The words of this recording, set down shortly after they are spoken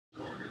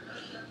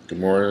Good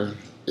morning.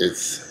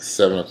 It's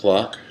 7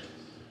 o'clock.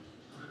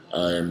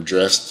 I am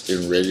dressed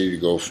and ready to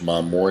go for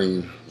my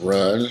morning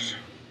run.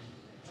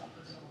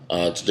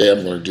 Today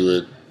I'm going to do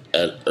it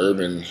at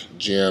Urban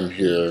Gym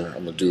here.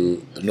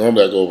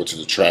 Normally I go over to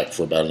the track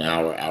for about an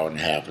hour, hour and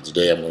a half, but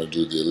today I'm going to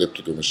do the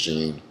elliptical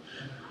machine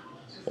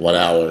 1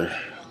 hour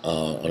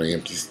on an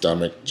empty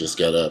stomach. Just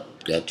got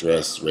up, got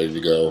dressed, ready to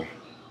go.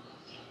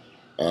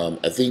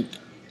 I think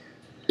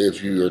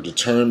if you are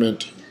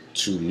determined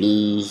to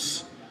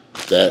lose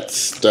that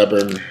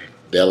stubborn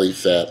belly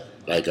fat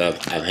like I've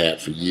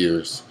had for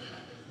years,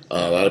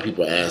 a lot of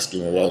people are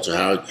asking, well, Walter,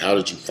 how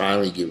did you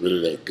finally get rid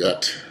of that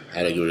gut?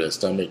 How did I get rid of that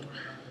stomach?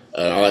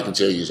 All I can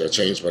tell you is I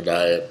changed my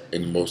diet,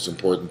 and the most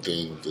important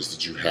thing is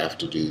that you have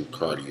to do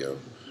cardio.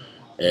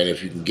 And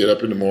if you can get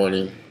up in the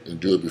morning and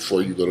do it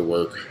before you go to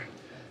work,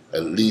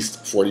 at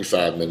least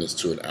 45 minutes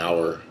to an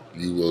hour,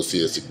 you will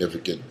see a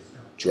significant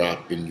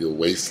drop in your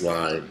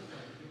waistline.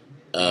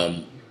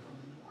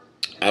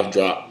 I've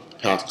dropped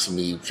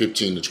approximately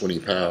 15 to 20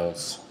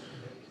 pounds.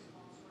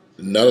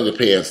 None of the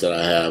pants that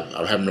I have,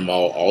 I'm having them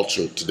all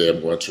altered today. I'm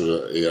going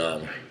to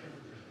a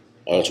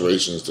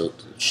alterations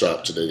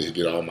shop today to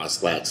get all my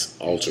slacks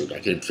altered. I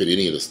can't fit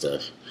any of the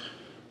stuff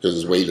because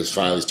his weight is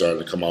finally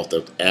starting to come off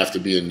after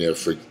being there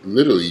for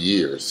literally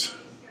years.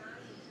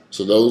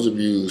 So those of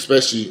you,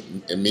 especially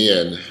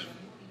men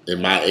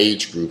in my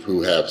age group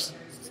who have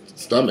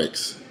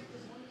stomachs,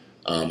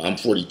 I'm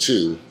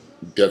 42.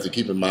 You have to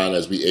keep in mind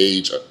as we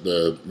age,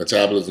 the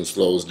metabolism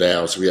slows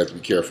down, so we have to be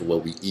careful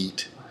what we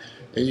eat.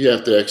 And you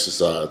have to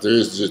exercise.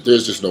 There's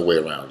just no way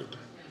around it.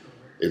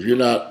 If you're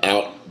not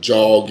out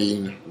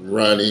jogging,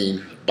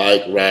 running,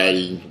 bike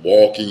riding,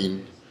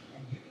 walking,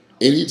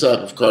 any type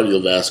of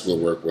cardiovascular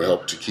work will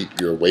help to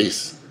keep your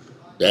waist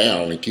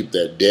down and keep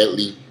that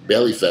deadly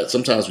belly fat.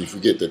 Sometimes we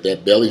forget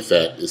that belly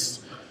fat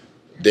is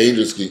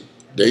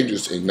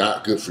dangerous and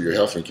not good for your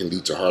health and can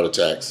lead to heart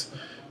attacks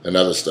and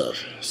other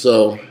stuff.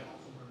 So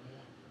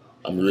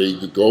I'm ready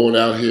to go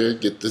out here,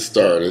 get this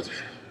started.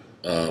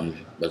 Like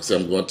I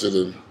said, I'm going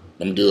to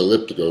do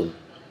elliptical.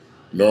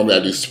 Normally I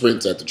do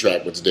sprints at the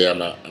track, but today I'm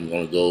not. I'm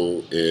going to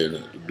go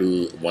and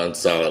do 1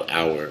 solid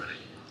hour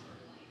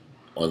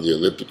on the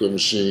elliptical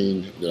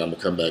machine. Then I'm going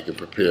to come back and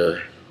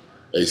prepare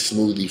a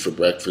smoothie for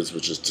breakfast,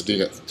 which is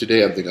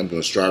today I think I'm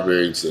doing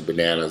strawberries and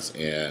bananas,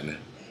 and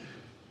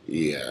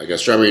yeah, I got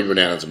strawberry,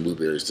 bananas, and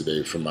blueberries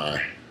today for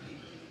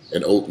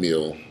an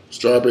oatmeal.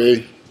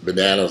 Strawberry,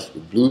 bananas,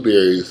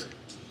 blueberries,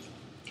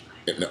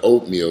 and the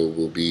oatmeal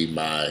will be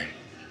my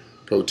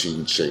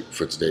protein shake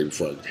for today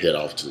before I head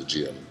off to the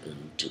gym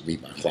and to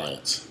meet my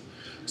clients.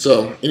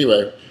 So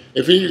anyway,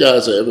 if any of you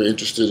guys are ever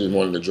interested in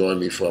wanting to join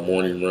me for a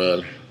morning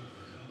run,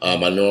 I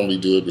normally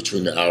do it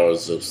between the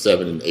hours of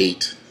 7 and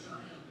 8.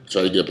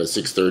 Try to get up at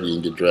 6:30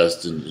 and get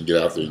dressed and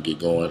get out there and get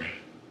going.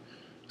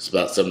 It's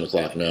about 7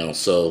 o'clock now,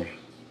 so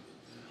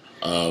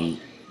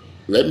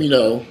let me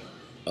know.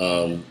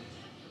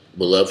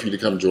 Would love for you to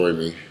come join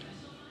me.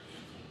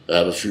 I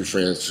have a few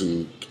friends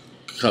who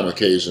come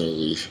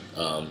occasionally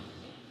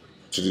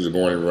to do the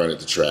morning run at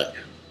the track.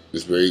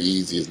 It's very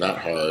easy. It's not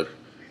hard.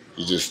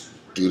 You just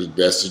do the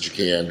best that you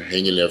can,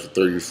 hang in there for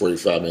 30 to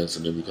 45 minutes,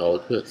 and then we call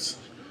it quits.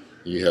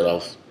 You head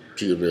off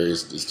to your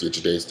just get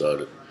your day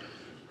started.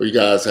 Well, you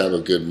guys have a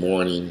good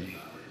morning,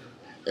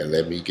 and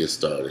let me get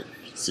started.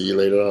 See you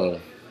later on.